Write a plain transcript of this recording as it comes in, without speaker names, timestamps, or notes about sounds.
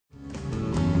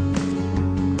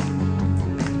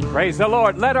Praise the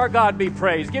Lord. Let our God be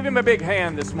praised. Give Him a big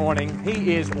hand this morning.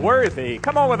 He is worthy.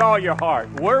 Come on with all your heart.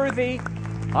 Worthy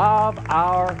of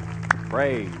our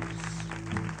praise.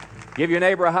 Give your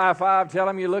neighbor a high five. Tell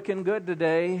him you're looking good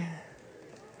today.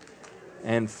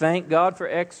 And thank God for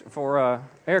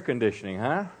air conditioning,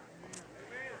 huh?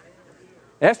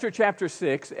 Esther chapter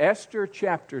 6. Esther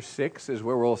chapter 6 is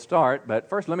where we'll start. But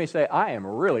first, let me say I am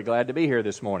really glad to be here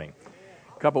this morning.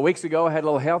 A couple weeks ago, I had a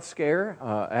little health scare.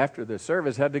 After the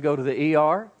service, had to go to the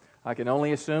ER. I can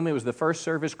only assume it was the first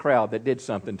service crowd that did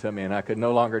something to me, and I could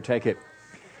no longer take it.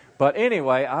 But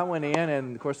anyway, I went in,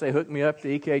 and of course, they hooked me up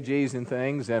to EKGs and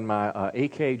things, and my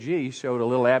EKG showed a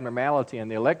little abnormality in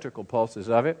the electrical pulses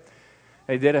of it.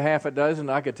 They did a half a dozen.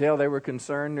 I could tell they were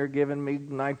concerned. They're giving me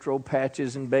nitro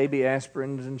patches and baby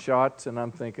aspirins and shots, and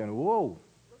I'm thinking, whoa,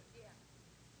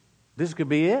 this could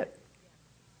be it.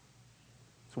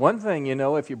 It's one thing, you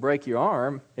know, if you break your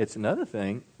arm. It's another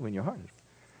thing when your heart is.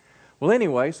 Well,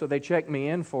 anyway, so they checked me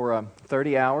in for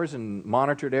 30 hours and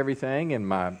monitored everything, and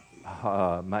my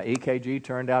EKG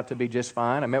turned out to be just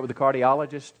fine. I met with the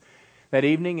cardiologist that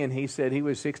evening, and he said he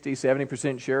was 60,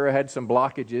 70% sure I had some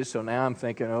blockages, so now I'm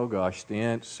thinking, oh gosh,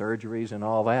 stents, surgeries, and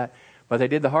all that. But they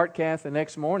did the heart cath the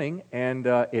next morning, and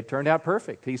it turned out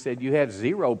perfect. He said, you had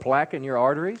 0 plaque in your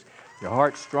arteries, your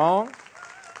heart's strong.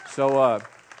 So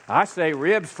I say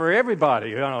ribs for everybody,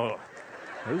 you know.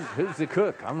 Who's the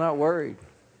cook? I'm not worried.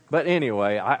 But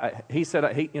anyway, he said,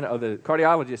 the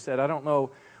cardiologist said, I don't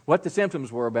know what the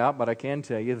symptoms were about, but I can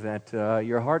tell you that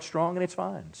your heart's strong and it's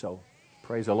fine. So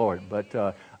praise the Lord. But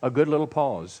a good little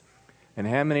pause. And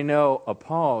how many know a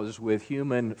pause with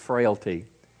human frailty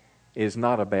is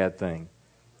not a bad thing,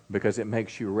 because it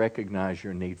makes you recognize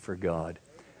your need for God.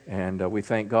 And we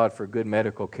thank God for good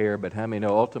medical care, but how many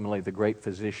know ultimately the great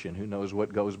physician who knows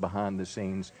what goes behind the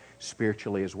scenes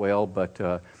spiritually as well. But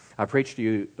I preached to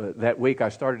you that week. I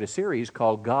started a series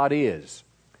called God Is.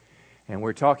 And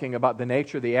we're talking about the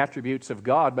nature, the attributes of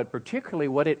God, but particularly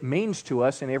what it means to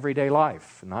us in everyday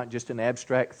life, not just an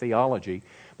abstract theology.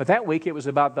 But that week it was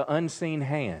about the unseen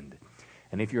hand.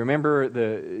 And if you remember,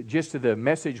 the gist of the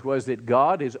message was that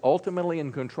God is ultimately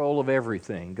in control of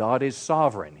everything. God is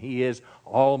sovereign. He is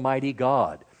Almighty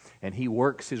God. And He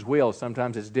works His will.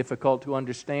 Sometimes it's difficult to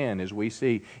understand as we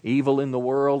see evil in the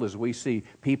world, as we see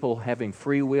people having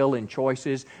free will and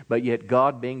choices, but yet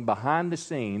God being behind the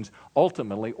scenes,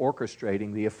 ultimately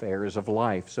orchestrating the affairs of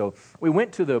life. So we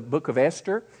went to the book of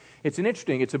Esther. It's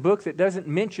a book that doesn't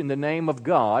mention the name of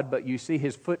God, but you see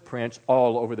His footprints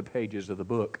all over the pages of the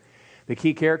book. The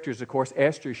key characters, of course,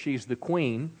 Esther, she's the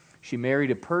queen. She married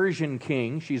a Persian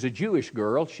king. She's a Jewish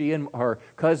girl. She and her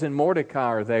cousin Mordecai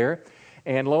are there.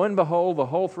 And lo and behold, the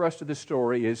whole thrust of the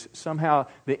story is somehow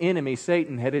the enemy,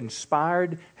 Satan, had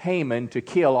inspired Haman to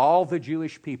kill all the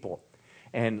Jewish people.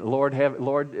 And Lord,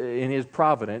 in His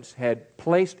providence, had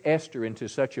placed Esther into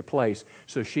such a place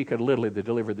so she could literally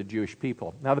deliver the Jewish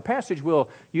people. Now, the passage we'll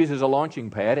use as a launching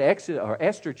pad,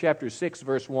 Esther chapter 6,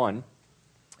 verse 1.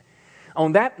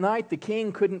 On that night, the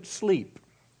king couldn't sleep.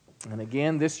 And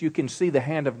again, this you can see the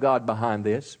hand of God behind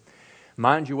this.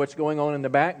 Mind you, what's going on in the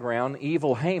background,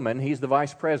 evil Haman, he's the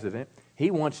vice president. He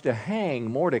wants to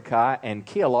hang Mordecai and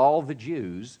kill all the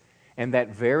Jews. And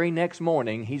that very next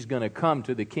morning, he's going to come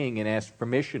to the king and ask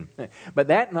permission. But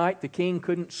that night, the king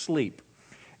couldn't sleep.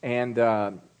 And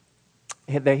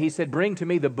he said, bring to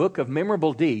me the book of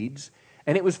memorable deeds.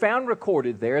 And it was found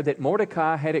recorded there that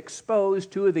Mordecai had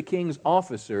exposed 2 of the king's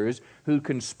officers who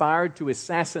conspired to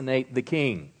assassinate the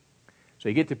king. So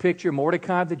you get the picture.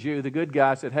 Mordecai the Jew, the good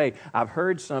guy, said, hey, I've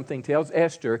heard something, tells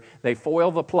Esther. They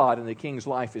foil the plot and the king's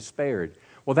life is spared.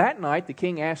 Well, that night the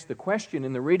king asked the question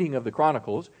in the reading of the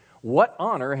Chronicles, what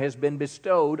honor has been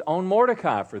bestowed on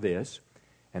Mordecai for this?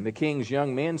 And the king's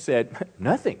young men said,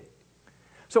 nothing.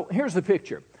 So here's the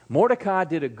picture. Mordecai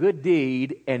did a good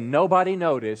deed and nobody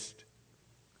noticed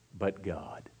but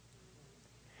God.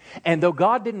 And though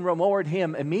God didn't reward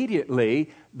him immediately,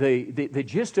 the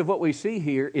gist of what we see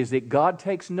here is that God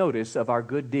takes notice of our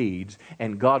good deeds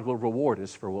and God will reward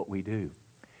us for what we do.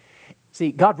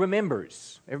 See, God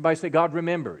remembers. Everybody say, God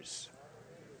remembers.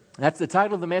 That's the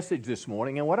title of the message this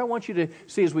morning. And what I want you to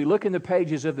see as we look in the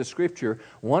pages of the Scripture,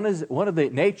 one of the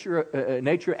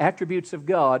nature attributes of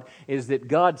God is that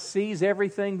God sees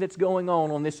everything that's going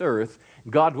on this earth.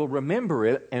 God will remember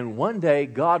it, and one day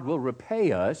God will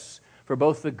repay us for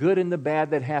both the good and the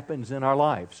bad that happens in our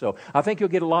life. So I think you'll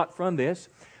get a lot from this.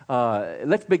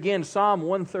 Let's begin Psalm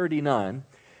 139.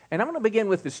 And I'm going to begin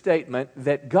with the statement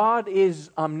that God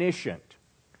is omniscient.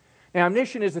 Now,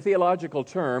 omniscient is a theological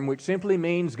term which simply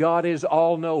means God is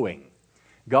all-knowing.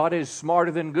 God is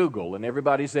smarter than Google. And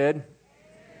everybody said,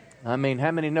 I mean,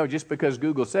 how many know just because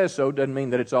Google says so doesn't mean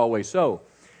that it's always so?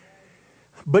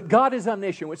 But God is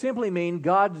omniscient, which simply means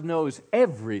God knows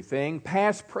everything,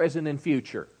 past, present, and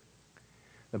future.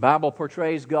 The Bible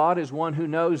portrays God as one who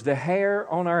knows the hair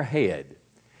on our head.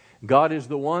 God is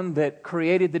the one that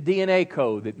created the DNA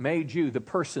code that made you the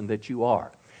person that you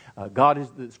are.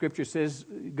 The Scripture says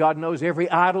God knows every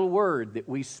idle word that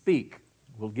we speak.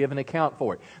 We'll give an account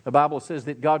for it. The Bible says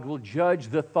that God will judge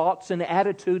the thoughts and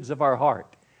attitudes of our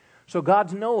heart. So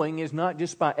God's knowing is not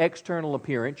just by external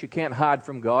appearance. You can't hide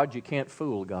from God. You can't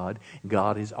fool God.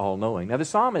 God is all-knowing. Now the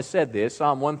psalmist said this,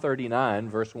 Psalm 139,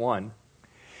 verse 1.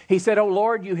 He said, "O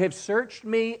Lord, you have searched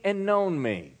me and known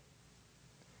me."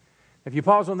 If you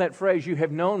pause on that phrase, "you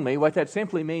have known me," what that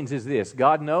simply means is this: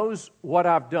 God knows what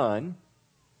I've done.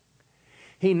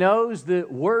 He knows the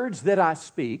words that I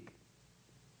speak.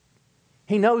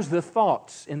 He knows the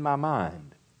thoughts in my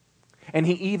mind. And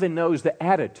He even knows the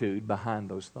attitude behind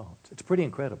those thoughts. It's pretty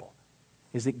incredible,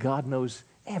 is that God knows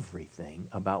everything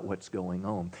about what's going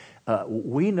on.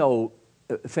 We know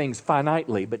things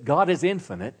finitely, but God is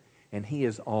infinite, and He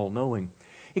is all-knowing.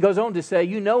 He goes on to say,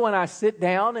 "You know when I sit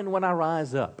down and when I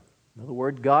rise up." In other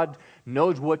words, God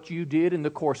knows what you did in the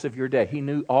course of your day. He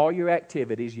knew all your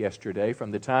activities yesterday,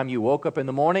 from the time you woke up in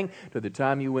the morning, to the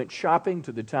time you went shopping,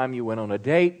 to the time you went on a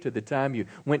date, to the time you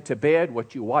went to bed,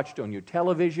 what you watched on your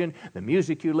television, the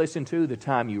music you listened to, the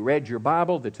time you read your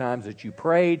Bible, the times that you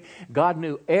prayed. God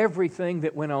knew everything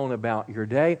that went on about your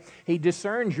day. He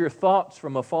discerns your thoughts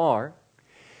from afar.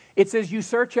 It says, "You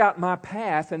search out my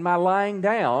path and my lying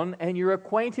down, and you're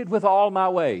acquainted with all my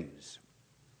ways."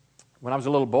 When I was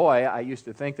a little boy, I used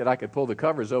to think that I could pull the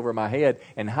covers over my head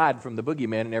and hide from the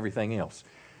boogeyman and everything else.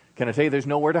 Can I tell you, there's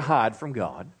nowhere to hide from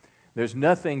God. There's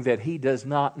nothing that He does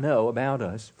not know about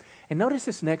us. And notice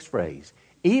this next phrase: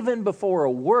 "Even before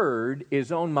a word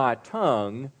is on my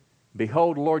tongue,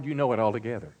 behold, Lord, you know it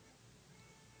altogether."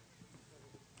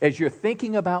 As you're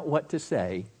thinking about what to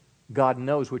say, God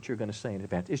knows what you're going to say in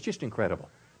advance. It's just incredible.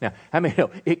 Now, how many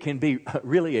know it can be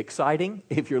really exciting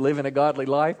if you're living a godly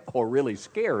life, or really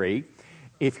scary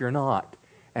if you're not?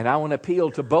 And I want to appeal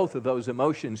to both of those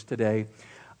emotions today.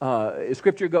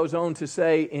 Scripture goes on to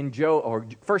say in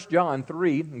 1 John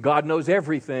 3, God knows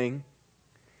everything.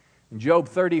 Job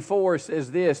 34 says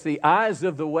this: "The eyes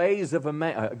of the ways of a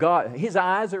man, His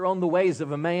eyes are on the ways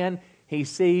of a man. He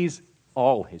sees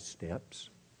all his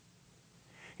steps."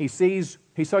 He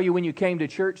saw you when you came to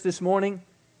church this morning,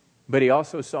 but He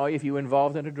also saw you if you were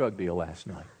involved in a drug deal last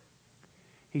night.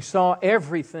 He saw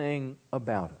everything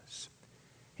about us.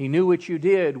 He knew what you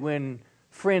did when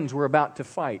friends were about to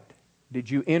fight. Did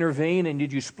you intervene and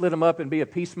did you split them up and be a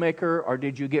peacemaker, or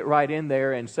did you get right in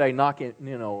there and say, knock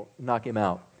him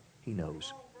out? He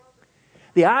knows.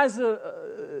 The eyes of,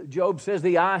 Job says,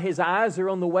 his eyes are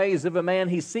on the ways of a man.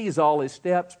 He sees all his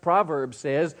steps. Proverbs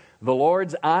says, the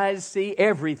Lord's eyes see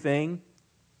everything.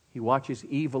 He watches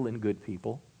evil and good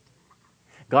people.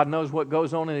 God knows what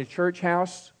goes on in the church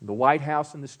house, the White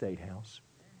House, and the State House.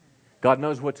 God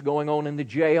knows what's going on in the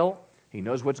jail. He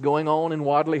knows what's going on in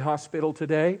Wadley Hospital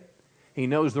today. He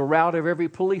knows the route of every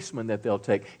policeman that they'll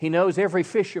take. He knows every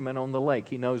fisherman on the lake.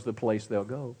 He knows the place they'll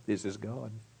go. This is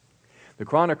God. The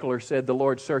chronicler said, "The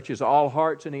Lord searches all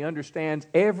hearts, and He understands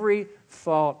every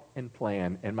thought and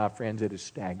plan." And my friends, it is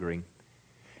staggering.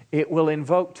 It will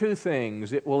invoke two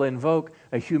things. It will invoke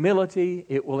a humility.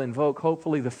 It will invoke,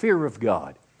 hopefully, the fear of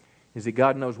God. Is that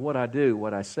God knows what I do,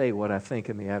 what I say, what I think,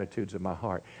 and the attitudes of my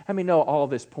heart. I mean, no, all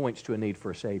this points to a need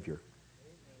for a Savior.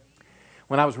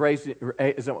 When I was raised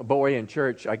as a boy in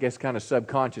church, I guess kind of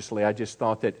subconsciously, I just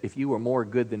thought that if you were more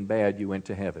good than bad, you went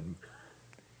to heaven.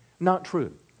 Not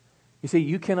true. You see,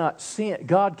 you cannot sin.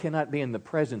 God cannot be in the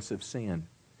presence of sin.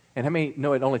 And how many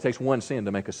know it only takes one sin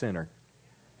to make a sinner?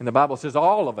 And the Bible says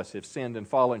all of us have sinned and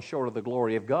fallen short of the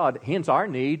glory of God. Hence our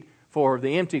need for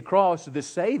the empty cross, the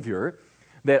Savior,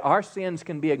 that our sins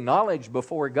can be acknowledged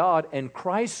before God, and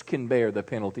Christ can bear the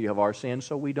penalty of our sins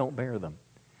so we don't bear them.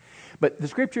 But the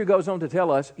Scripture goes on to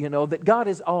tell us, that God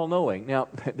is all-knowing. Now,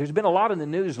 there's been a lot in the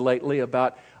news lately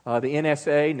about the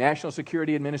NSA, National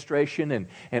Security Administration,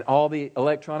 and all the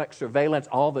electronic surveillance,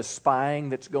 all the spying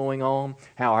that's going on,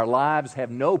 how our lives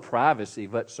have no privacy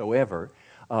whatsoever.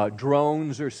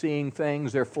 Drones are seeing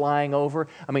things, they're flying over.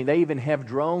 I mean, they even have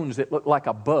drones that look like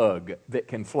a bug that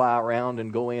can fly around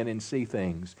and go in and see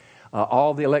things.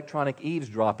 All the electronic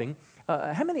eavesdropping.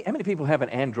 How many people have an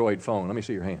Android phone? Let me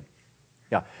see your hand.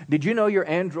 Yeah. Did you know your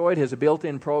Android has a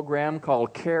built-in program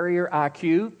called Carrier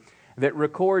IQ that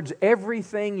records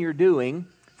everything you're doing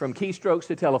from keystrokes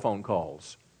to telephone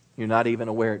calls? You're not even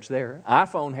aware it's there.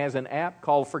 iPhone has an app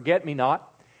called Forget Me Not.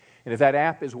 And if that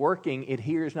app is working, it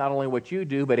hears not only what you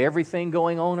do, but everything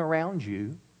going on around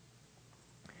you.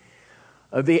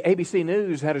 The ABC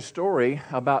News had a story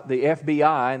about the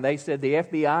FBI, and they said the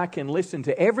FBI can listen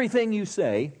to everything you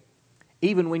say,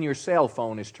 even when your cell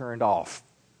phone is turned off.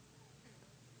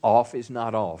 Off is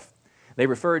not off. They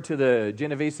referred to the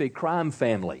Genovese crime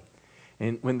family.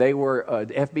 And when the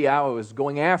FBI was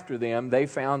going after them, they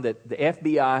found that the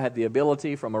FBI had the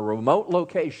ability from a remote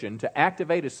location to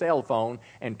activate a cell phone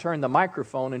and turn the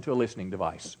microphone into a listening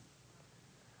device.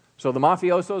 So the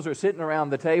mafiosos are sitting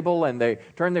around the table and they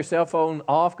turn their cell phone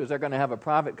off because they're going to have a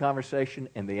private conversation,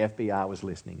 and the FBI was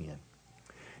listening in.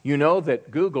 You know that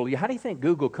Google, how do you think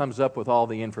Google comes up with all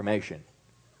the information?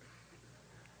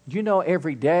 Do you know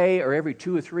every day or every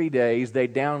 2 or 3 days they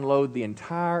download the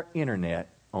entire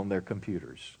internet on their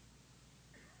computers?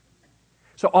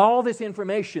 So all this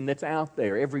information that's out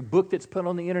there, every book that's put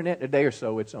on the internet in a day or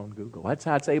so, it's on Google. That's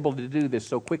how it's able to do this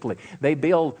so quickly. They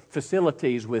build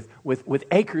facilities with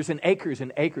acres and acres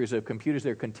and acres of computers.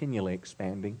 They're continually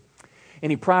expanding.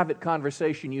 Any private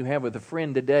conversation you have with a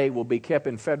friend today will be kept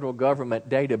in federal government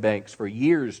databanks for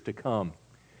years to come.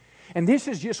 And this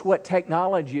is just what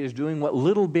technology is doing, what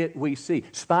little bit we see.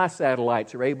 Spy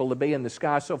satellites are able to be in the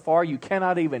sky so far you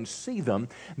cannot even see them.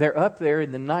 They're up there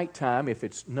in the nighttime if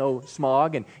it's no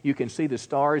smog, and you can see the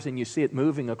stars and you see it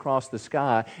moving across the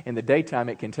sky. In the daytime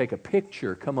it can take a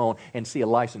picture, and see a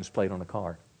license plate on a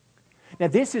car. Now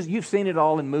you've seen it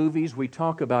all in movies. We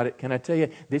talk about it. Can I tell you,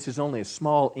 this is only a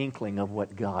small inkling of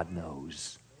what God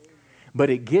knows. But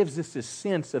it gives us a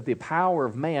sense of the power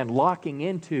of man locking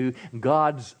into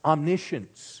God's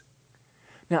omniscience.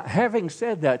 Now, having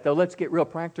said that, though, let's get real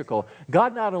practical.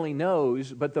 God not only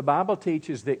knows, but the Bible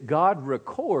teaches that God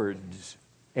records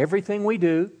everything we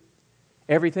do,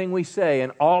 everything we say,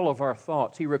 and all of our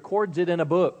thoughts. He records it in a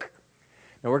book.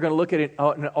 Now, we're going to look at it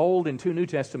in Old and 2 New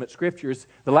Testament scriptures.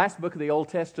 The last book of the Old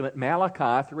Testament,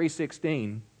 Malachi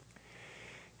 3:16.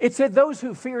 It said, "Those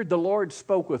who feared the Lord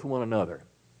spoke with one another."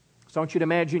 So I want you to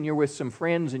imagine you're with some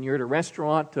friends and you're at a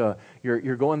restaurant.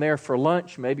 You're going there for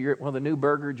lunch. Maybe you're at one of the new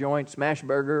burger joints, Smash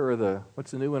Burger, or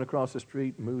what's the new one across the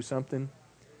street? Moo something?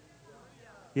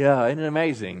 Yeah, isn't it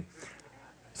amazing?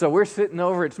 So we're sitting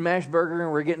over at Smash Burger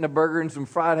and we're getting a burger and some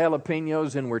fried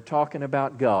jalapenos and we're talking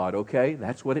about God, okay?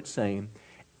 That's what it's saying.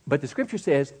 But the scripture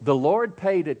says, the Lord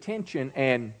paid attention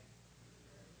and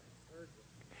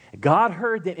God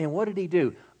heard that. And what did He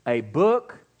do? A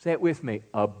book, say it with me,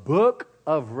 a book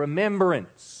of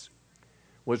remembrance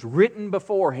was written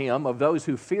before Him of those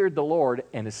who feared the Lord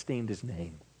and esteemed His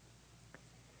name.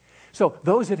 So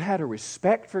those that had a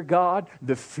respect for God,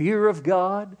 the fear of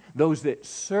God, those that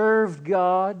served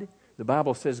God, the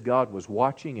Bible says God was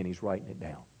watching and He's writing it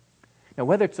down. Now,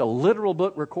 whether it's a literal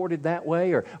book recorded that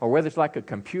way or whether it's like a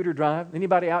computer drive.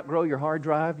 Anybody outgrow your hard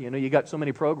drive? You know, you got so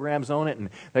many programs on it and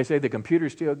they say the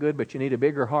computer's still good, but you need a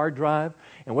bigger hard drive.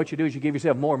 And what you do is you give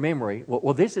yourself more memory.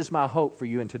 Well, this is my hope for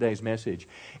you in today's message,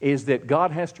 is that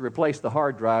God has to replace the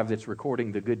hard drive that's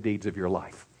recording the good deeds of your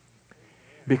life.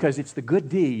 Because it's the good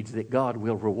deeds that God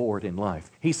will reward in life.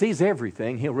 He sees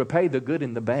everything. He'll repay the good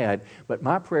and the bad. But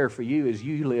my prayer for you is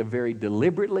you live very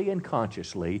deliberately and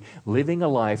consciously, living a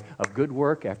life of good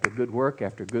work after good work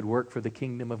after good work for the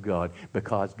kingdom of God,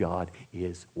 because God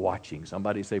is watching.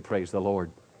 Somebody say, praise the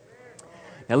Lord.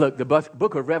 Now look, the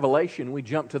book of Revelation, we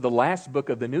jump to the last book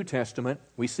of the New Testament.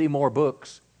 We see more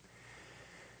books.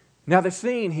 Now the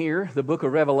scene here, the book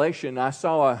of Revelation, I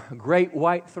saw a great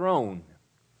white throne.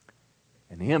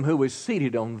 And Him who was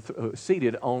seated on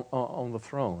the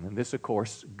throne. And this, of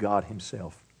course, God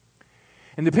Himself.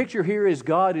 And the picture here is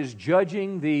God is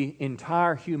judging the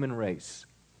entire human race.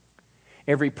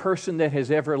 Every person that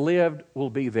has ever lived will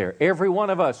be there. Every one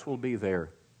of us will be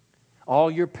there.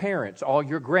 All your parents, all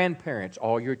your grandparents,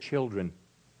 all your children.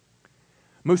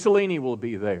 Mussolini will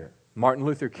be there. Martin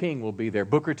Luther King will be there.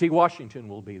 Booker T. Washington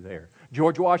will be there.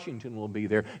 George Washington will be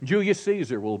there. Julius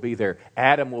Caesar will be there.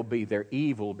 Adam will be there.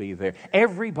 Eve will be there.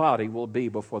 Everybody will be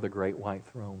before the great white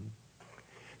throne.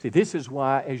 See, this is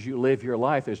why as you live your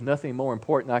life, there's nothing more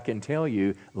important I can tell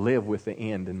you, live with the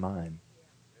end in mind.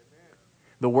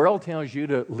 The world tells you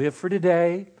to live for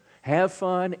today, have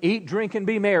fun, eat, drink, and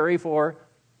be merry, for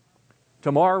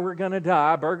tomorrow we're going to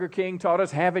die. Burger King taught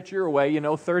us have it your way,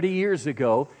 30 years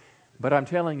ago. But I'm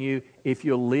telling you, if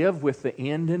you'll live with the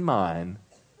end in mind,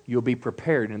 you'll be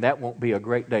prepared. And that won't be a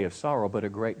great day of sorrow, but a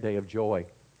great day of joy.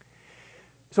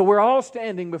 So we're all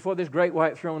standing before this great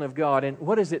white throne of God. And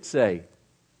what does it say?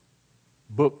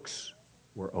 Books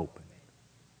were opened.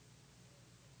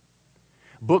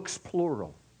 Books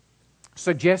plural.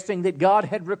 Suggesting that God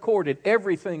had recorded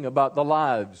everything about the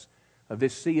lives of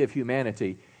this sea of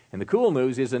humanity. And the cool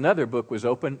news is another book was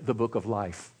opened, the book of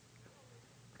life.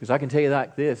 Because I can tell you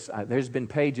like this, there's been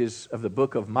pages of the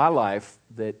book of my life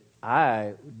that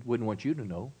I wouldn't want you to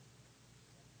know.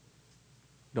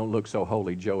 Don't look so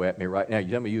holy, Joe, at me right now.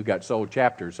 Some of you got sold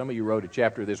chapters. Some of you wrote a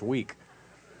chapter this week.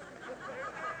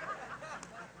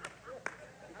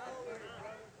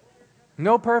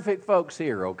 No perfect folks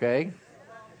here, okay?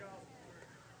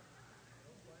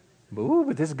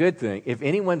 But this is a good thing. If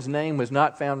anyone's name was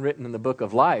not found written in the book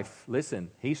of life,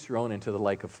 listen, he's thrown into the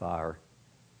lake of fire.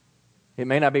 It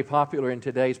may not be popular in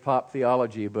today's pop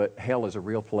theology, but hell is a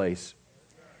real place.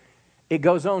 It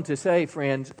goes on to say,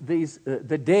 friends,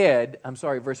 the dead,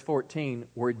 verse 14,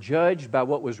 were judged by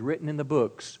what was written in the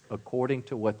books according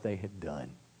to what they had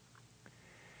done.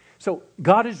 So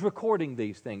God is recording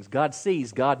these things. God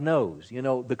sees, God knows. You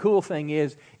know, the cool thing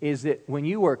is that when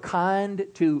you were kind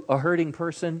to a hurting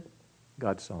person,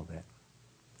 God saw that.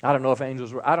 I don't know if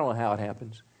angels were, I don't know how it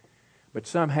happens, but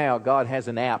somehow God has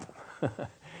an app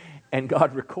and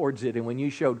God records it. And when you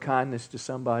showed kindness to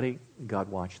somebody, God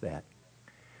watched that.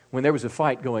 When there was a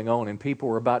fight going on and people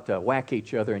were about to whack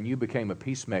each other and you became a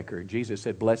peacemaker, Jesus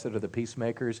said, "Blessed are the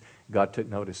peacemakers." God took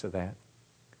notice of that.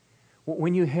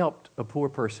 When you helped a poor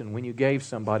person, when you gave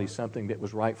somebody something that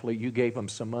was rightfully, you gave them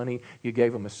some money, you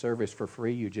gave them a service for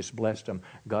free, you just blessed them,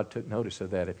 God took notice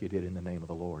of that if you did in the name of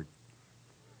the Lord.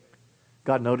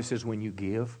 God notices when you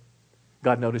give.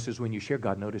 God notices when you share.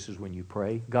 God notices when you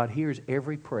pray. God hears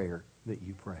every prayer that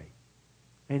you pray.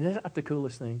 And isn't that the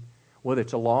coolest thing? Whether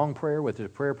it's a long prayer, whether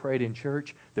it's a prayer prayed in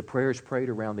church, the prayers prayed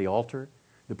around the altar,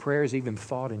 the prayers even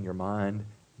thought in your mind,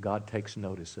 God takes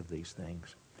notice of these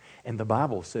things. And the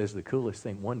Bible says the coolest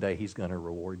thing, one day He's going to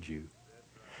reward you.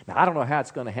 Now, I don't know how it's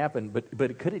going to happen,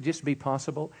 but could it just be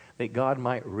possible that God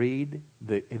might read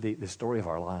the story of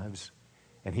our lives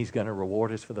and He's going to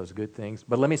reward us for those good things?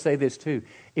 But let me say this too.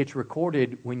 It's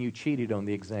recorded when you cheated on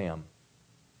the exam.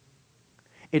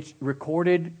 It's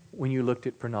recorded when you looked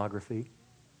at pornography.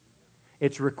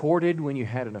 It's recorded when you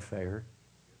had an affair.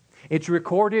 It's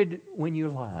recorded when you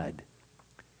lied.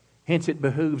 Hence, it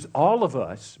behooves all of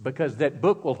us, because that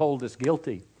book will hold us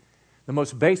guilty. The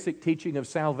most basic teaching of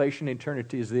salvation in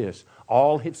eternity is this: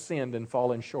 all have sinned and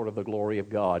fallen short of the glory of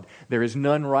God. There is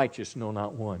none righteous, no,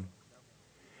 not one.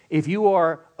 If you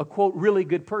are a, quote, really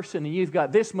good person and you've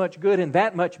got this much good and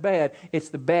that much bad, it's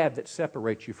the bad that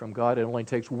separates you from God. It only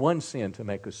takes one sin to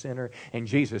make a sinner, and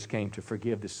Jesus came to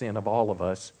forgive the sin of all of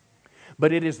us.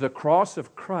 But it is the cross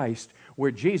of Christ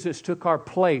where Jesus took our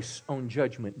place on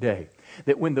Judgment Day.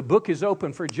 That when the book is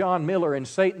open for John Miller and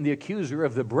Satan, the accuser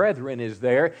of the brethren, is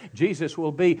there, Jesus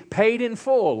will be paid in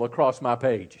full across my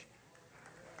page.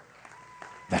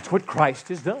 That's what Christ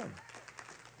has done.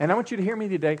 And I want you to hear me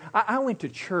today. I went to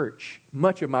church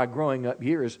much of my growing up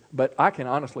years, but I can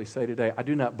honestly say today, I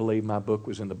do not believe my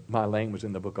name was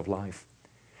in the book of life.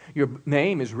 Your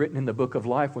name is written in the book of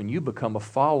life when you become a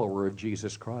follower of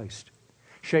Jesus Christ.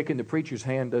 Shaking the preacher's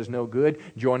hand does no good.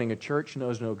 Joining a church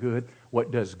does no good.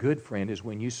 What does good, friend, is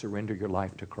when you surrender your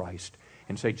life to Christ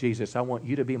and say, "Jesus, I want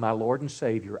you to be my Lord and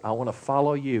Savior. I want to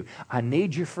follow you. I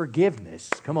need your forgiveness."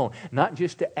 Come on, not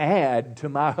just to add to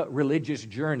my religious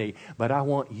journey, but I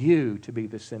want you to be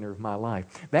the center of my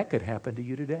life. That could happen to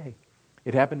you today.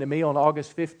 It happened to me on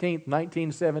August 15th,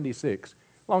 1976.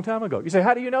 A long time ago. You say,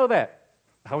 "How do you know that?"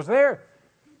 I was there.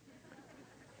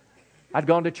 I'd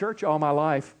gone to church all my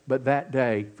life, but that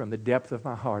day, from the depth of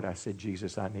my heart, I said,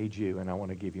 "Jesus, I need you, and I want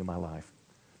to give you my life."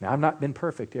 Now, I've not been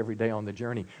perfect every day on the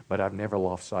journey, but I've never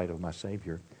lost sight of my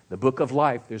Savior. The book of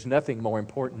life, there's nothing more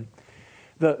important.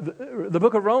 The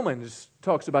book of Romans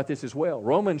talks about this as well.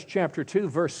 Romans chapter 2,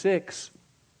 verse 6.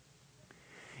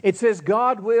 It says,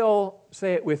 God will,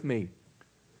 say it with me,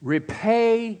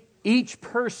 repay each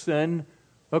person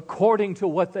according to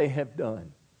what they have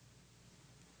done.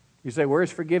 You say,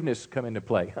 where's forgiveness come into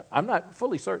play? I'm not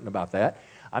fully certain about that.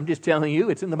 I'm just telling you,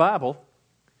 it's in the Bible.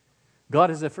 God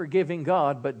is a forgiving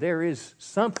God, but there is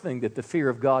something that the fear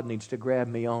of God needs to grab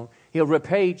me on. He'll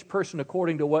repay each person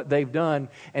according to what they've done.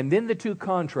 And then the two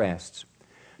contrasts.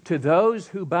 To those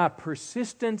who by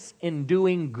persistence in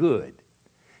doing good,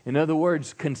 in other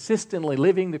words, consistently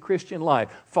living the Christian life,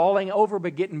 falling over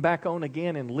but getting back on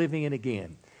again and living it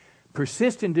again.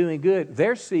 Persist in doing good.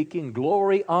 They're seeking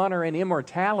glory, honor, and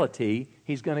immortality.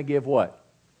 He's going to give what?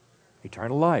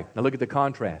 Eternal life. Now look at the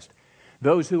contrast.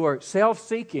 Those who are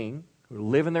self-seeking, who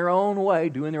live in their own way,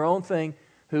 doing their own thing,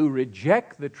 who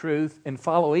reject the truth and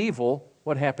follow evil,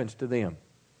 what happens to them?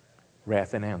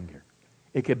 Wrath and anger.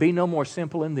 It could be no more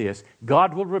simple than this.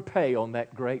 God will repay on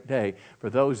that great day for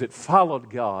those that followed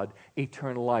God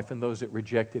eternal life, and those that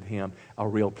rejected Him a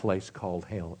real place called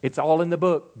hell. It's all in the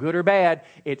book, good or bad.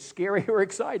 It's scary or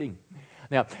exciting.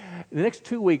 Now, the next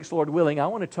 2 weeks, Lord willing, I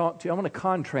want to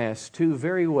contrast two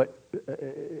very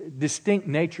distinct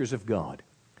natures of God.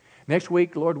 Next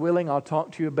week, Lord willing, I'll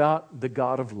talk to you about the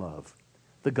God of love,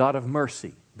 the God of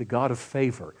mercy, the God of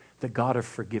favor, the God of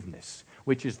forgiveness,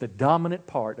 which is the dominant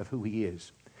part of who He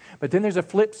is. But then there's a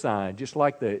flip side. Just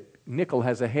like the nickel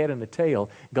has a head and a tail,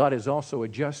 God is also a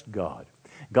just God.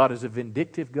 God is a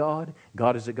vindictive God.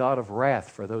 God is a God of wrath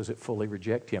for those that fully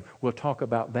reject Him. We'll talk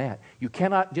about that. You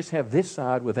cannot just have this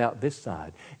side without this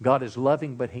side. God is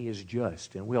loving, but He is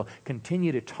just. And we'll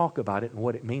continue to talk about it and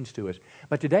what it means to us.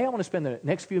 But today I want to spend the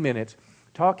next few minutes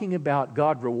talking about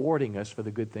God rewarding us for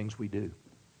the good things we do.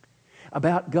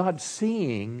 About God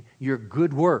seeing your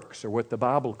good works, or what the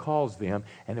Bible calls them,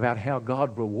 and about how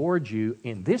God rewards you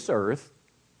in this earth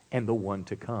and the one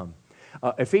to come.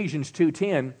 Ephesians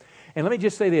 2:10, and let me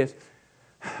just say this.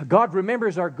 God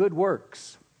remembers our good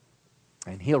works,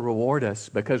 and He'll reward us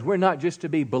because we're not just to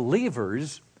be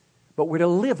believers, but we're to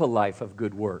live a life of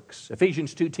good works.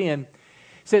 Ephesians 2:10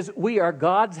 says, we are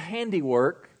God's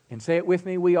handiwork, and say it with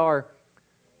me, we are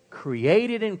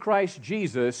created in Christ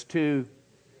Jesus to...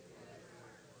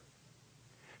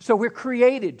 So we're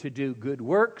created to do good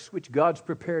works, which God's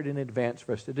prepared in advance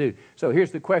for us to do. So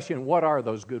here's the question, what are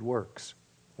those good works?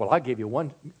 Well, I'll give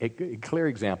you a clear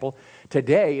example.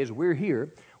 Today, as we're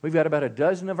here, we've got about a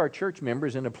dozen of our church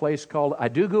members in a place called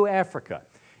Adugu, Africa.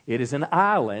 It is an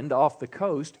island off the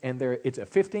coast, and it's a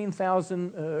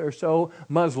 15,000 or so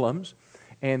Muslims,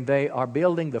 and they are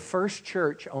building the first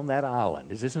church on that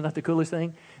island. Isn't that the coolest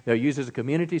thing? They'll use it as a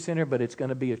community center, but it's going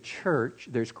to be a church.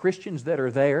 There's Christians that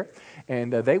are there,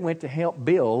 and they went to help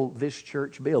build this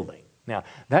church building. Now,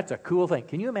 that's a cool thing.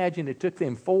 Can you imagine it took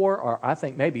them 4 or I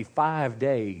think maybe 5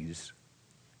 days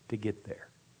to get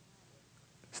there?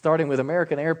 Starting with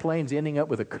American airplanes, ending up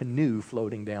with a canoe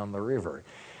floating down the river.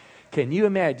 Can you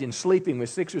imagine sleeping with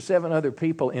 6 or 7 other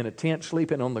people in a tent,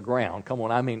 sleeping on the ground? Come on,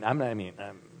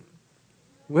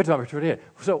 we're talking about it.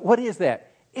 So what is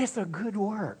that? It's a good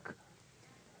work.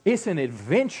 It's an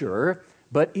adventure,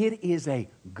 but it is a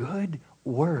good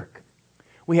work.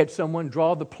 We had someone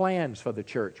draw the plans for the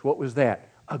church. What was that?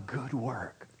 A good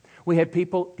work. We had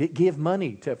people give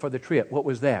money for the trip. What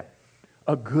was that?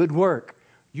 A good work.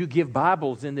 You give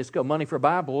Bibles in this, money for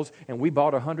Bibles, and we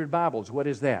bought 100 Bibles. What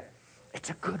is that? It's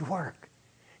a good work.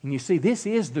 And you see, this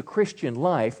is the Christian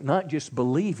life, not just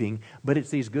believing, but it's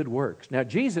these good works. Now,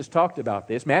 Jesus talked about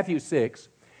this. Matthew 6,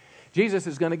 Jesus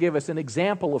is going to give us an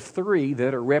example of 3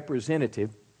 that are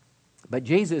representative. But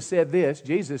Jesus said this.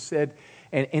 Jesus said,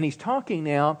 and He's talking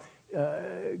now,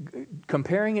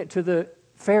 comparing it to the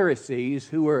Pharisees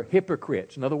who were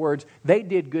hypocrites. In other words, they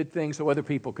did good things so other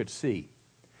people could see.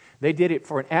 They did it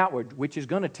for an outward, which is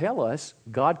going to tell us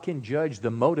God can judge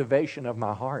the motivation of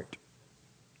my heart.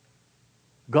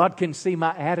 God can see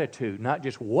my attitude, not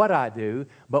just what I do,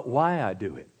 but why I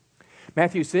do it.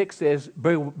 Matthew 6 says,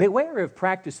 beware of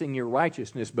practicing your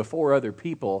righteousness before other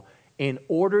people in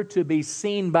order to be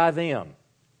seen by them.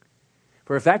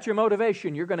 For if that's your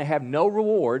motivation, you're going to have no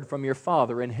reward from your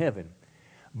Father in heaven.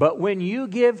 But when you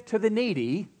give to the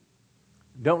needy,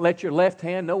 don't let your left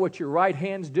hand know what your right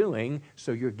hand's doing,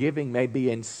 so your giving may be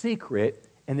in secret.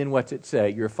 And then what's it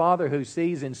say? Your Father who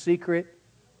sees in secret.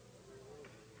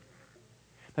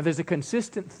 Now, there's a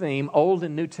consistent theme, Old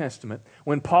and New Testament.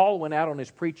 When Paul went out on his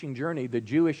preaching journey, the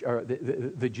Jews,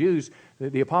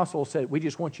 the apostles said, we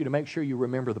just want you to make sure you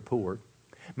remember the poor.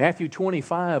 Matthew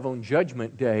 25, on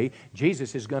Judgment Day,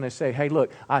 Jesus is going to say, hey,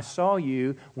 look, I saw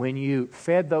you when you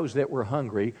fed those that were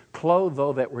hungry, clothed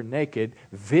those that were naked,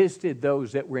 visited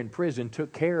those that were in prison,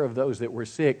 took care of those that were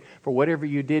sick. For whatever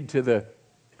you did to the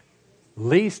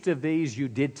least of these, you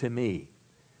did to me.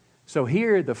 So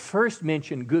here, the first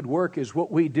mentioned good work is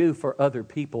what we do for other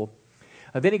people.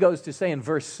 Then he goes to say in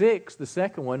verse 6, the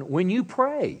second one, when you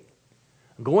pray,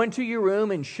 go into your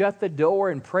room and shut the door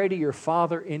and pray to your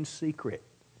Father in secret.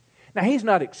 Now, he's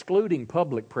not excluding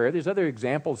public prayer. There's other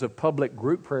examples of public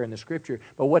group prayer in the Scripture.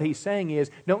 But what he's saying is,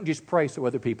 don't just pray so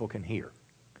other people can hear.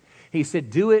 He said,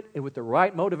 do it with the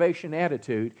right motivation and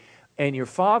attitude, and your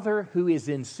Father who is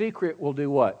in secret will do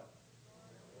what?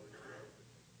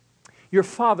 Your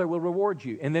Father will reward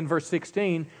you. And then verse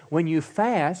 16, when you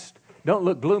fast, don't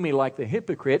look gloomy like the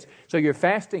hypocrites. So your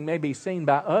fasting may be seen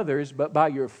by others, but by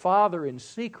your Father in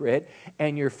secret,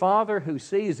 and your Father who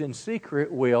sees in secret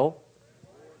will.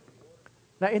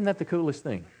 Now, isn't that the coolest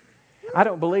thing? I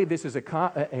don't believe this is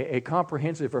a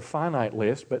comprehensive or finite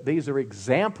list, but these are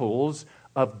examples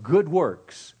of good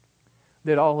works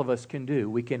that all of us can do.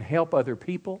 We can help other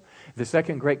people. The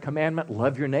second great commandment,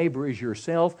 love your neighbor as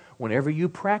yourself, whenever you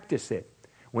practice it.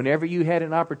 Whenever you had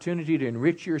an opportunity to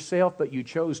enrich yourself, but you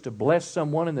chose to bless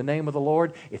someone in the name of the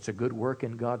Lord, it's a good work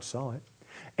and God saw it.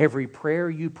 Every prayer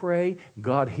you pray,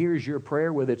 God hears your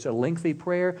prayer, whether it's a lengthy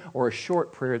prayer or a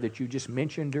short prayer that you just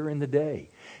mentioned during the day.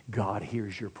 God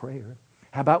hears your prayer.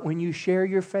 How about when you share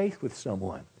your faith with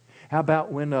someone? How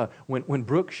about when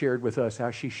Brooke shared with us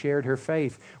how she shared her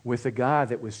faith with a guy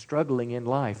that was struggling in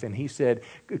life, and he said,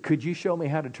 could you show me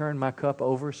how to turn my cup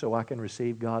over so I can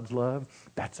receive God's love?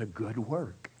 That's a good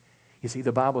work. You see,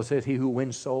 the Bible says he who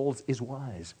wins souls is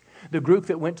wise. The group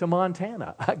that went to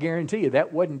Montana, I guarantee you,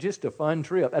 that wasn't just a fun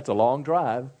trip. That's a long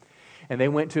drive. And they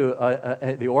went to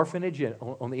the orphanage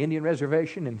on the Indian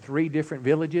reservation in 3 different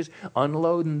villages,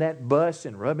 unloading that bus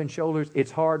and rubbing shoulders.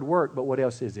 It's hard work, but what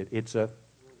else is it? It's a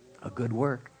good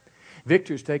work.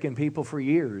 Victor's taken people for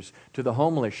years to the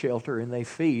homeless shelter, and they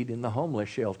feed in the homeless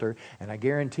shelter. And I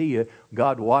guarantee you,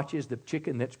 God watches the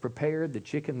chicken that's prepared, the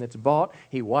chicken that's bought.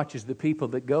 He watches the people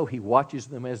that go. He watches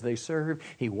them as they serve.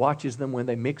 He watches them when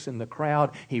they mix in the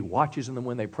crowd. He watches them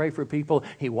when they pray for people.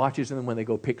 He watches them when they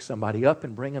go pick somebody up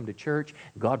and bring them to church.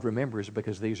 God remembers,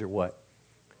 because these are what?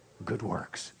 Good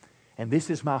works. And this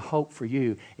is my hope for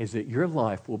you, is that your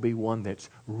life will be one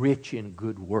that's rich in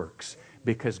good works,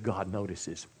 because God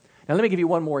notices. Now let me give you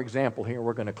one more example here.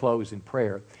 We're going to close in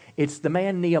prayer. It's the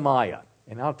man Nehemiah,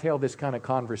 and I'll tell this kind of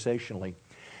conversationally.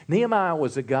 Nehemiah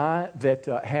was a guy that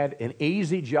had an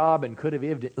easy job and could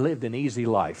have lived an easy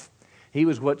life. He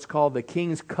was what's called the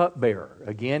king's cupbearer.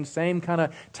 Again, same kind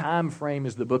of time frame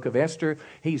as the book of Esther.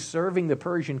 He's serving the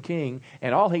Persian king,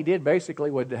 and all he did basically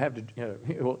was to have to,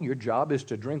 your job is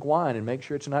to drink wine and make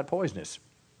sure it's not poisonous.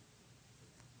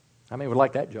 How many would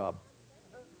like that job?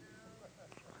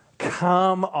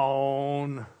 Come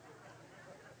on.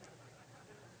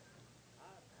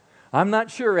 I'm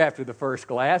not sure after the first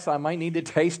glass. I might need to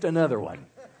taste another one.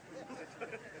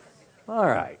 All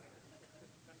right.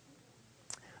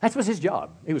 That was his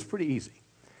job. It was pretty easy.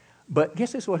 But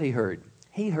guess this is what he heard.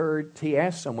 He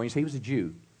asked someone, he was a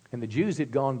Jew, and the Jews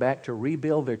had gone back to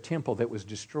rebuild their temple that was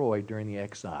destroyed during the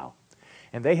exile.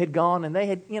 And they had gone and they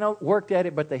had, worked at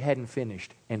it, but they hadn't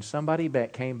finished. And somebody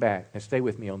came back, and stay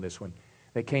with me on this one.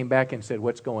 They came back and said,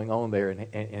 what's going on there?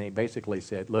 And he basically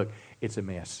said, look, it's a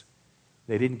mess.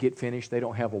 They didn't get finished. They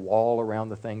don't have a wall around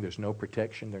the thing. There's no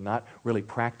protection. They're not really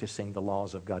practicing the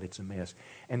laws of God. It's a mess.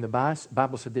 And the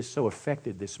Bible said this so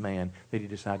affected this man that he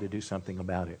decided to do something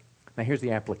about it. Now here's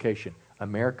the application.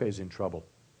 America is in trouble.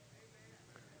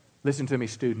 Listen to me,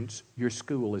 students. Your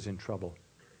school is in trouble.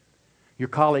 Your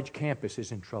college campus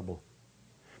is in trouble.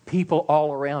 People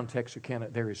all around Texarkana,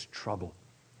 there is trouble.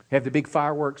 Have the big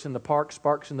fireworks in the park,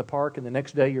 sparks in the park, and the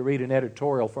next day you read an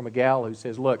editorial from a gal who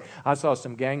says, look, I saw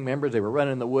some gang members, they were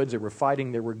running in the woods, they were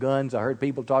fighting, there were guns, I heard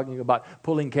people talking about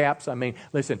pulling caps. I mean,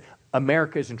 listen,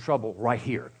 America is in trouble right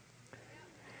here.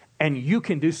 And you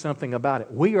can do something about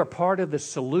it. We are part of the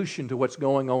solution to what's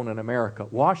going on in America.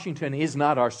 Washington is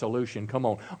not our solution. Come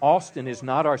on. Austin is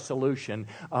not our solution.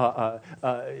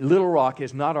 Little Rock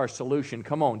is not our solution.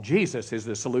 Come on. Jesus is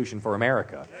the solution for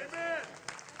America. Amen.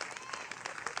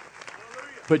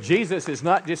 But Jesus is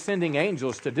not just sending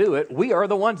angels to do it. We are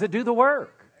the ones that do the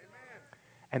work.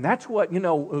 And that's what,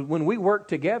 when we work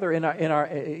together in our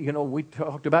we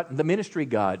talked about the ministry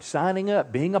guide, signing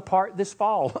up, being a part this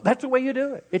fall. That's the way you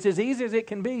do it. It's as easy as it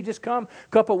can be. Just come a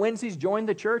couple Wednesdays, join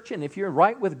the church, and if you're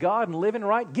right with God and living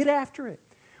right, get after it.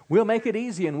 We'll make it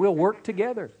easy and we'll work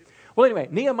together. Well, anyway,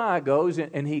 Nehemiah goes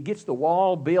and he gets the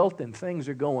wall built and things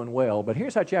are going well. But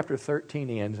here's how chapter 13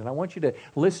 ends, and I want you to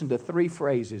listen to 3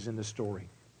 phrases in the story.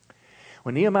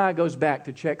 When Nehemiah goes back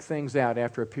to check things out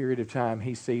after a period of time,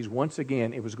 he sees once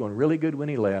again it was going really good when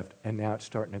he left, and now it's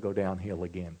starting to go downhill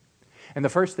again. And the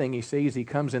first thing he sees, he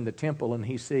comes in the temple and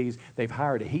he sees they've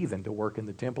hired a heathen to work in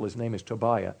the temple. His name is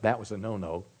Tobiah. That was a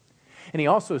no-no. And he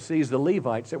also sees the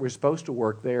Levites that were supposed to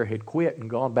work there had quit and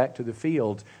gone back to the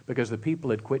fields because the people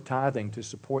had quit tithing to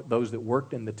support those that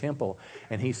worked in the temple.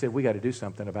 And he said, we got to do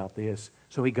something about this.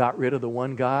 So he got rid of the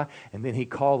one guy, and then he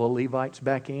called the Levites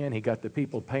back in. He got the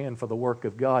people paying for the work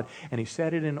of God, and he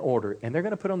set it in order. And they're going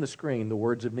to put on the screen the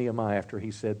words of Nehemiah after he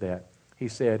said that. He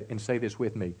said, and say this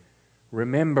with me,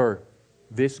 remember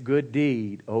this good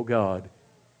deed, O God,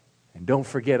 and don't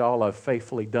forget all I've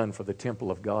faithfully done for the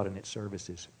temple of God and its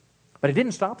services. But it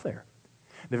didn't stop there.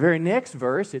 The very next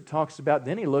verse, it talks about,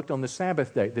 then he looked on the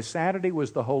Sabbath day. The Saturday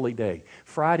was the holy day.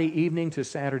 Friday evening to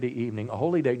Saturday evening, a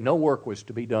holy day, no work was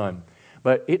to be done.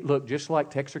 But it looked just like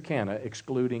Texarkana,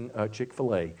 excluding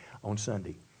Chick-fil-A on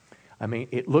Sunday. I mean,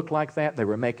 it looked like that. They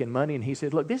were making money. And he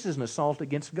said, look, this is an assault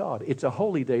against God. It's a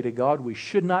holy day to God. We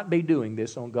should not be doing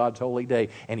this on God's holy day.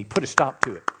 And he put a stop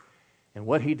to it. And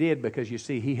what he did, because you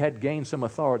see, he had gained some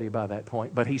authority by that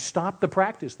point, but he stopped the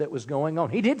practice that was going on.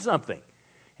 He did something.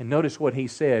 And notice what he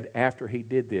said after he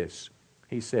did this.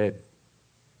 He said,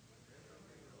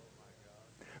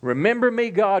 remember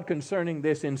me, God, concerning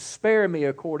this, and spare me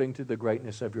according to the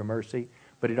greatness of your mercy.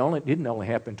 But it didn't only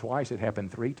happen twice, it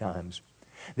happened 3 times.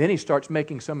 Then he starts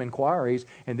making some inquiries,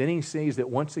 and then he sees that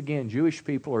once again Jewish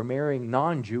people are marrying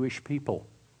non-Jewish people.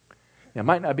 Now, it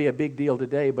might not be a big deal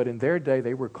today, but in their day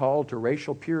they were called to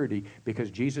racial purity because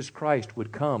Jesus Christ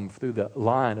would come through the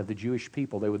line of the Jewish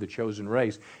people. They were the chosen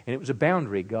race. And it was a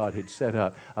boundary God had set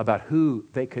up about who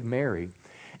they could marry.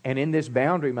 And in this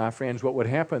boundary, my friends, what would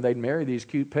happen, they'd marry these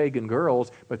cute pagan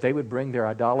girls, but they would bring their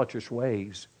idolatrous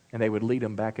ways, and they would lead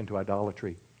them back into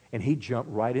idolatry. And he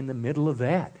jumped right in the middle of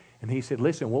that. And he said,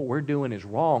 listen, what we're doing is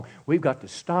wrong. We've got to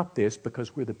stop this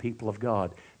because we're the people of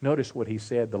God. Notice what he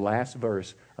said, the last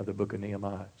verse of the book of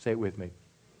Nehemiah. Say it with me.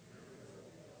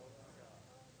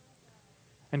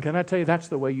 And can I tell you, that's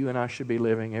the way you and I should be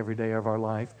living every day of our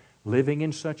life. Living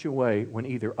in such a way when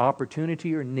either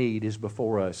opportunity or need is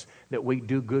before us, that we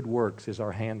do good works as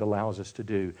our hand allows us to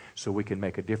do, so we can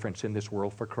make a difference in this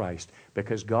world for Christ.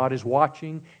 Because God is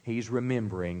watching, He's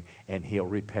remembering, and He'll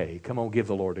repay. Come on, give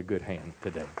the Lord a good hand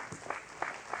today.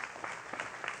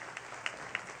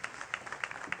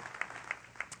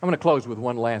 I'm going to close with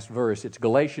one last verse. It's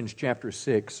Galatians chapter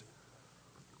 6.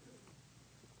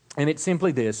 And it's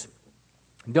simply this: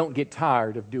 don't get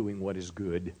tired of doing what is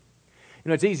good. You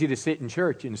know, it's easy to sit in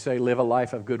church and say, live a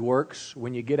life of good works.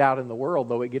 When you get out in the world,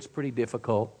 though, it gets pretty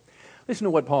difficult. Listen to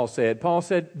what Paul said. Paul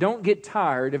said, don't get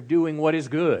tired of doing what is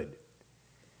good.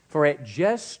 For at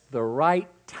just the right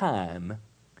time,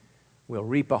 we'll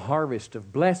reap a harvest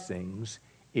of blessings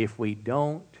if we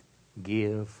don't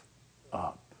give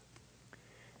up.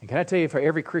 And can I tell you, for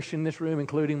every Christian in this room,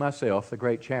 including myself, the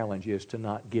great challenge is to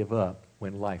not give up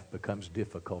when life becomes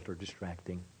difficult or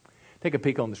distracting. Take a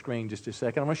peek on the screen just a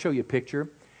second. I'm going to show you a picture.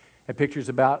 That picture's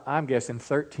about, I'm guessing,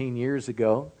 13 years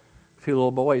ago. A few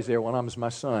little boys there. One of them's my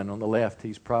son on the left.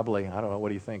 He's probably, I don't know, what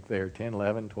do you think there, 10,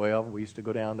 11, 12. We used to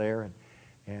go down there,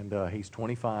 and he's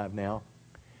 25 now.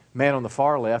 Man on the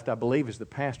far left, I believe, is the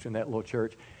pastor in that little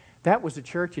church. That was the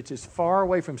church. It's as far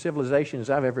away from civilization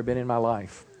as I've ever been in my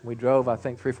life. We drove, I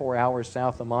think, 3 or 4 hours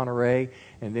south of Monterey,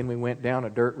 and then we went down a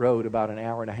dirt road about an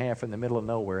hour and a half in the middle of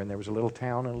nowhere, and there was a little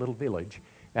town and a little village.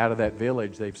 Out of that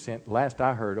village, they've sent, last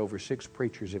I heard, over 6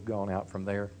 preachers have gone out from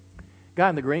there. Guy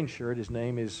in the green shirt, his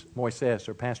name is Moises,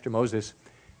 or Pastor Moses.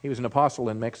 He was an apostle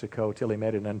in Mexico till he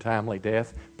met an untimely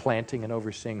death, planting and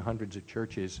overseeing hundreds of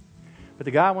churches. But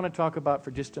the guy I want to talk about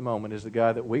for just a moment is the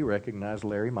guy that we recognize,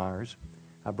 Larry Myers.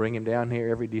 I bring him down here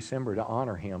every December to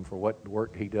honor him for what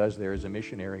work he does there as a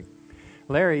missionary.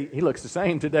 Larry, he looks the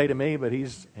same today to me, but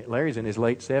Larry's in his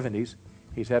late 70s.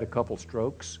 He's had a couple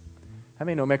strokes. How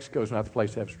many know Mexico's not the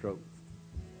place to have a stroke?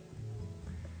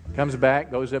 Comes back,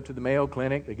 goes up to the Mayo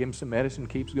Clinic. They give him some medicine,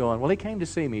 keeps going. Well, he came to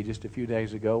see me just a few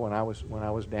days ago when I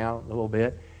was down a little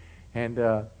bit, and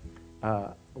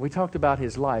we talked about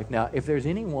his life. Now, if there's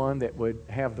anyone that would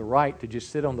have the right to just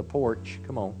sit on the porch,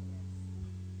 come on,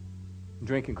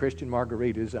 drinking Christian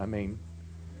margaritas, I mean,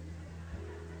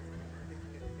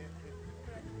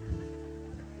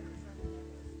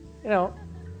 you know,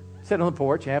 sit on the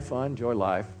porch, have fun, enjoy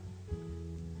life.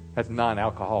 That's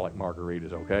non-alcoholic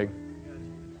margaritas, okay?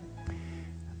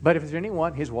 But if there's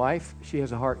anyone, his wife, she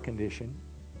has a heart condition.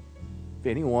 If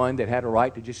anyone that had a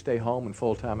right to just stay home and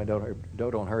full-time and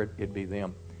dote on her, it'd be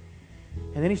them.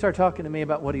 And then he started talking to me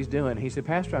about what he's doing. He said,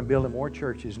 Pastor, I'm building more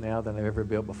churches now than I've ever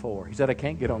built before. He said, I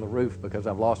can't get on the roof because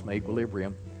I've lost my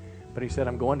equilibrium. But he said,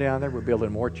 I'm going down there. We're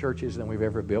building more churches than we've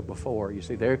ever built before. You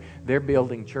see, they're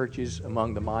building churches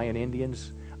among the Mayan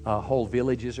Indians. Whole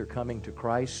villages are coming to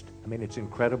Christ. I mean, it's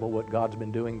incredible what God's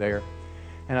been doing there.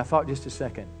 And I thought just a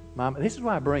second, Mom, this is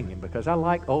why I bring him, because I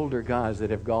like older guys that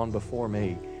have gone before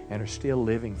me and are still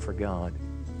living for God.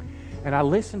 And I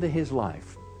listened to his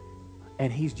life,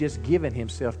 and he's just given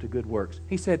himself to good works.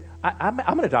 He said, I'm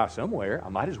going to die somewhere. I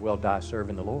might as well die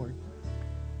serving the Lord.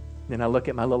 Then I look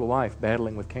at my little wife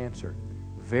battling with cancer.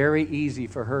 Very easy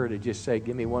for her to just say,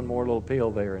 give me one more little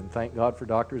pill there, and thank God for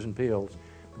doctors and pills.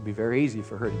 It would be very easy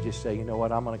for her to just say, you know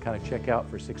what, I'm going to kind of check out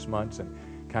for 6 months and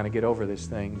kind of get over this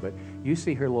thing. But you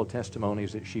see her little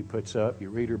testimonies that she puts up. You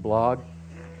read her blog,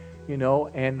 you know,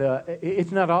 and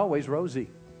it's not always rosy.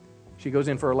 She goes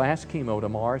in for her last chemo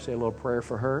tomorrow. Say a little prayer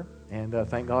for her, and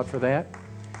thank God for that.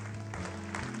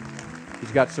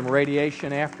 He's got some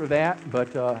radiation after that, but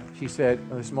she said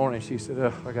this morning, she said,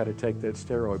 "Oh, I got to take that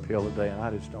steroid pill today, and I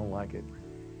just don't like it."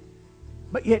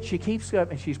 But yet she keeps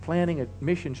up, and she's planning a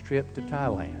missions trip to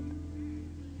Thailand.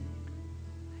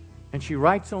 And she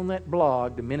writes on that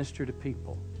blog to minister to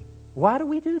people. Why do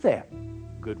we do that?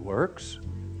 Good works.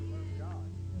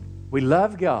 We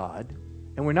love God,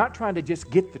 and we're not trying to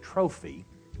just get the trophy,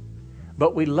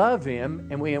 but we love Him,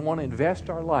 and we want to invest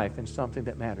our life in something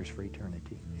that matters for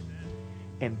eternity.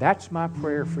 And that's my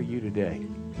prayer for you today.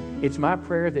 It's my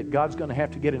prayer that God's going to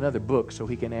have to get another book so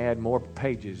He can add more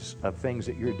pages of things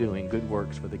that you're doing, good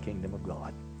works for the kingdom of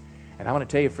God. And I want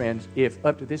to tell you, friends, if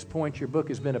up to this point your book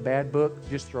has been a bad book,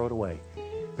 just throw it away.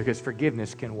 Because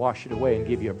forgiveness can wash it away and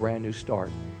give you a brand new start.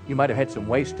 You might have had some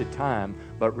wasted time,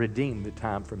 but redeem the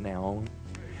time from now on.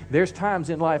 There's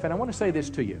times in life, and I want to say this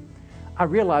to you. I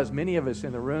realize many of us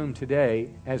in the room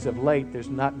today, as of late, there's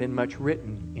not been much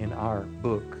written in our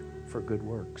book for good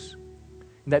works.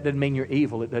 And that doesn't mean you're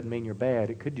evil. It doesn't mean you're bad.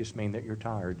 It could just mean that you're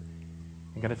tired.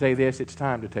 I'm going to tell you this, it's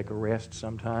time to take a rest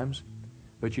sometimes,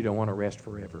 but you don't want to rest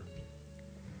forever.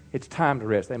 It's time to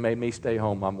rest. They made me stay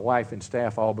home. My wife and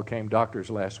staff all became doctors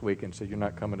last week and said, "You're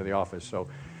not coming to the office." So,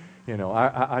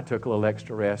 I took a little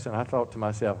extra rest, and I thought to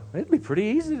myself, it'd be pretty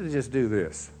easy to just do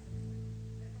this.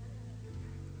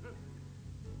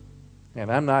 And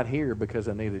I'm not here because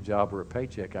I need a job or a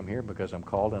paycheck. I'm here because I'm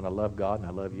called and I love God and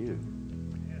I love you.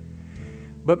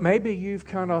 But maybe your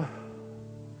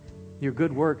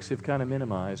good works have kind of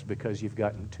minimized because you've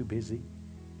gotten too busy.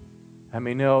 I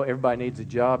mean, no, everybody needs a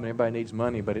job and everybody needs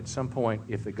money, but at some point,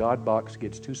 if the God box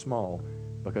gets too small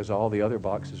because all the other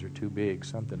boxes are too big,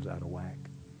 something's out of whack.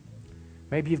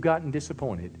 Maybe you've gotten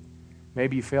disappointed.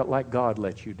 Maybe you felt like God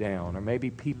let you down, or maybe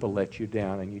people let you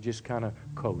down and you just kind of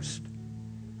coast.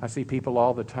 I see people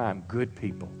all the time, good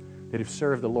people, that have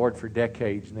served the Lord for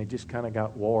decades, and they just kind of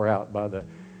got wore out by the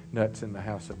nuts in the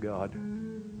house of God.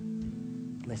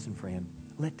 Listen, friend,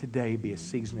 let today be a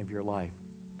season of your life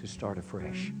to start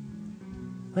afresh.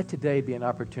 Let today be an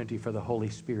opportunity for the Holy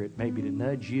Spirit maybe to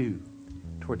nudge you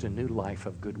towards a new life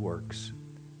of good works,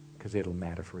 because it'll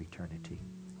matter for eternity.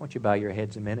 I want you to bow your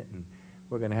heads a minute, and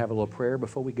we're going to have a little prayer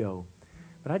before we go.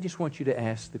 But I just want you to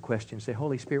ask the question, say,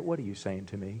 "Holy Spirit, what are you saying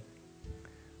to me?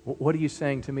 What are you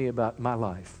saying to me about my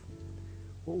life?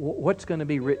 What's going to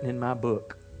be written in my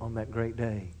book on that great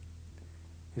day?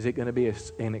 Is it going to be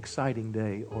an exciting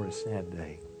day or a sad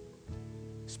day?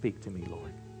 Speak to me,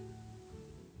 Lord."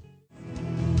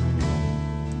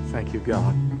 Thank you,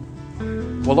 God.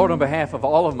 Well, Lord, on behalf of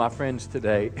all of my friends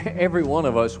today, every one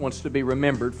of us wants to be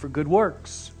remembered for good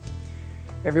works.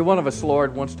 Every one of us,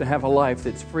 Lord, wants to have a life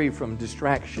that's free from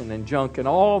distraction and junk and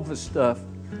all the stuff.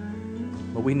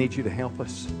 But we need you to help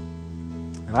us.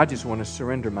 And I just want to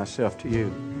surrender myself to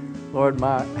you. Lord,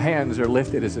 my hands are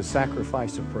lifted as a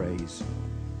sacrifice of praise,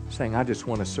 saying, I just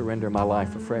want to surrender my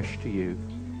life afresh to you.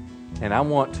 And I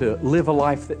want to live a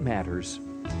life that matters,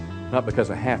 not because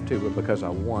I have to, but because I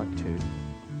want to.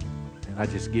 And I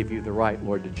just give you the right,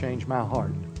 Lord, to change my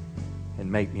heart and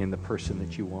make me in the person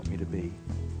that you want me to be.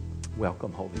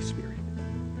 Welcome, Holy Spirit.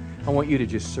 I want you to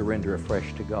just surrender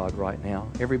afresh to God right now.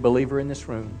 Every believer in this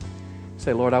room,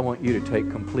 say, Lord, I want you to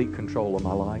take complete control of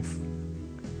my life.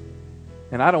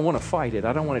 And I don't want to fight it.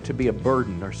 I don't want it to be a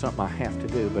burden or something I have to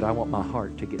do, but I want my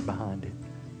heart to get behind it.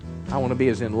 I want to be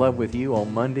as in love with you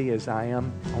on Monday as I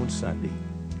am on Sunday.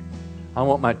 I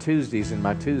want my Tuesdays and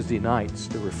my Tuesday nights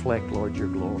to reflect, Lord, your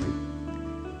glory.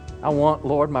 I want,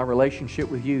 Lord, my relationship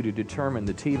with you to determine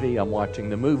the TV I'm watching,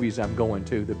 the movies I'm going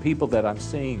to, the people that I'm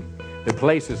seeing, the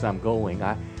places I'm going.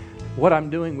 What I'm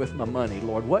doing with my money,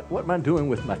 Lord, what am I doing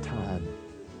with my time?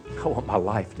 I want my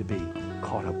life to be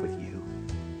caught up with you.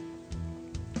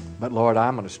 But Lord,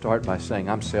 I'm going to start by saying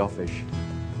I'm selfish.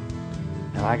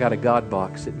 And I got a God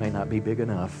box that may not be big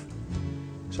enough.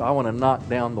 So I want to knock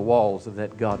down the walls of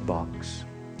that God box.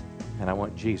 And I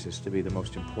want Jesus to be the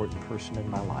most important person in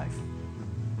my life.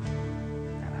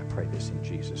 And I pray this in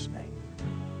Jesus' name.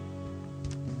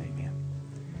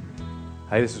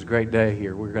 Hey, this is a great day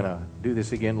here. We're going to do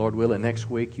this again, Lord willing. Next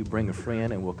week, you bring a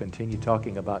friend, and we'll continue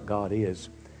talking about God is.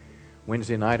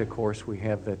 Wednesday night, of course, we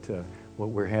have that,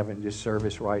 we're having this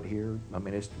service right here. I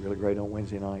mean, it's really great on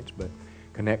Wednesday nights, but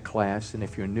Connect class. And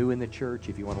if you're new in the church,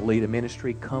 if you want to lead a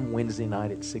ministry, come Wednesday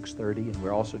night at 6:30. And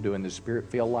we're also doing the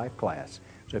Spirit-Filled Life class.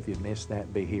 So if you missed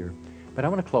that, be here. But I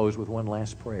want to close with one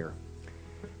last prayer.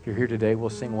 If you're here today, we'll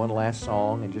sing one last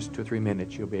song. In just 2 or 3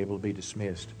 minutes, you'll be able to be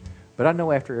dismissed. But I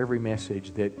know after every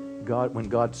message that when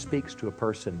God speaks to a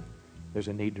person, there's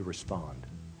a need to respond.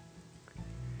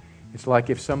 It's like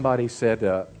if somebody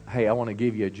said, hey, I want to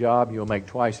give you a job, you'll make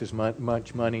twice as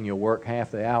much money and you'll work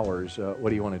half the hours. What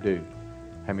do you want to do?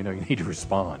 How many know you need to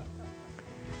respond?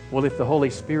 Well, if the Holy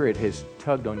Spirit has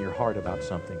tugged on your heart about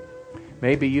something,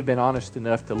 maybe you've been honest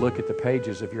enough to look at the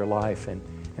pages of your life and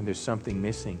there's something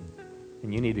missing,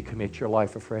 and you need to commit your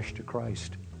life afresh to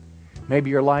Christ.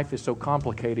 Maybe your life is so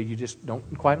complicated you just don't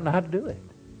quite know how to do it.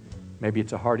 Maybe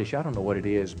it's a heart issue. I don't know what it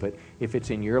is, but if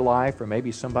it's in your life or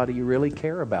maybe somebody you really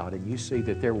care about and you see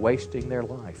that they're wasting their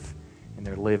life and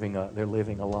they're living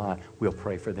a lie, we'll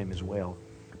pray for them as well.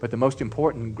 But the most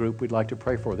important group we'd like to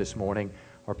pray for this morning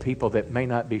are people that may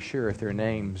not be sure if their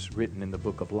name's written in the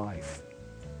book of life.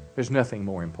 There's nothing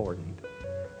more important.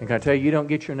 And can I tell you, you don't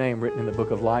get your name written in the book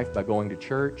of life by going to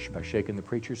church, by shaking the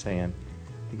preacher's hand.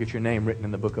 You get your name written in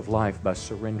the book of life by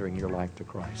surrendering your life to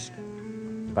Christ,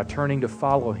 by turning to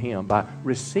follow Him, by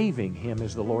receiving Him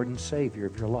as the Lord and Savior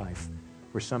of your life,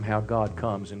 where somehow God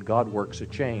comes and God works a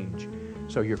change.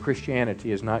 So your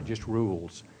Christianity is not just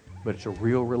rules, but it's a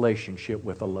real relationship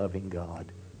with a loving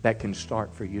God. That can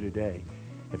start for you today.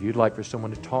 If you'd like for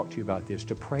someone to talk to you about this,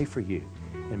 to pray for you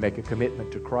and make a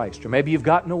commitment to Christ, or maybe you've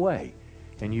gotten away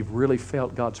and you've really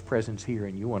felt God's presence here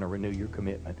and you want to renew your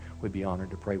commitment, we'd be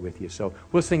honored to pray with you. So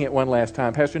we'll sing it one last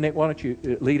time. Pastor Nick, why don't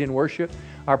you lead in worship?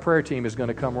 Our prayer team is going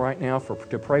to come right now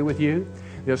to pray with you.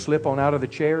 They'll slip on out of the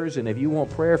chairs, and if you want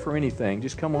prayer for anything,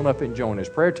 just come on up and join us.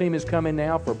 Prayer team is coming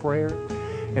now for prayer.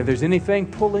 And if there's anything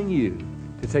pulling you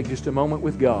to take just a moment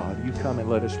with God, you come and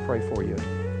let us pray for you.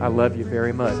 I love you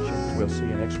very much, and we'll see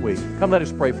you next week. Come, let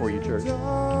us pray for you, church.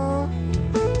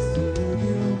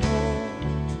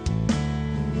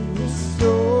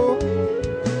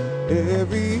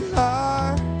 Every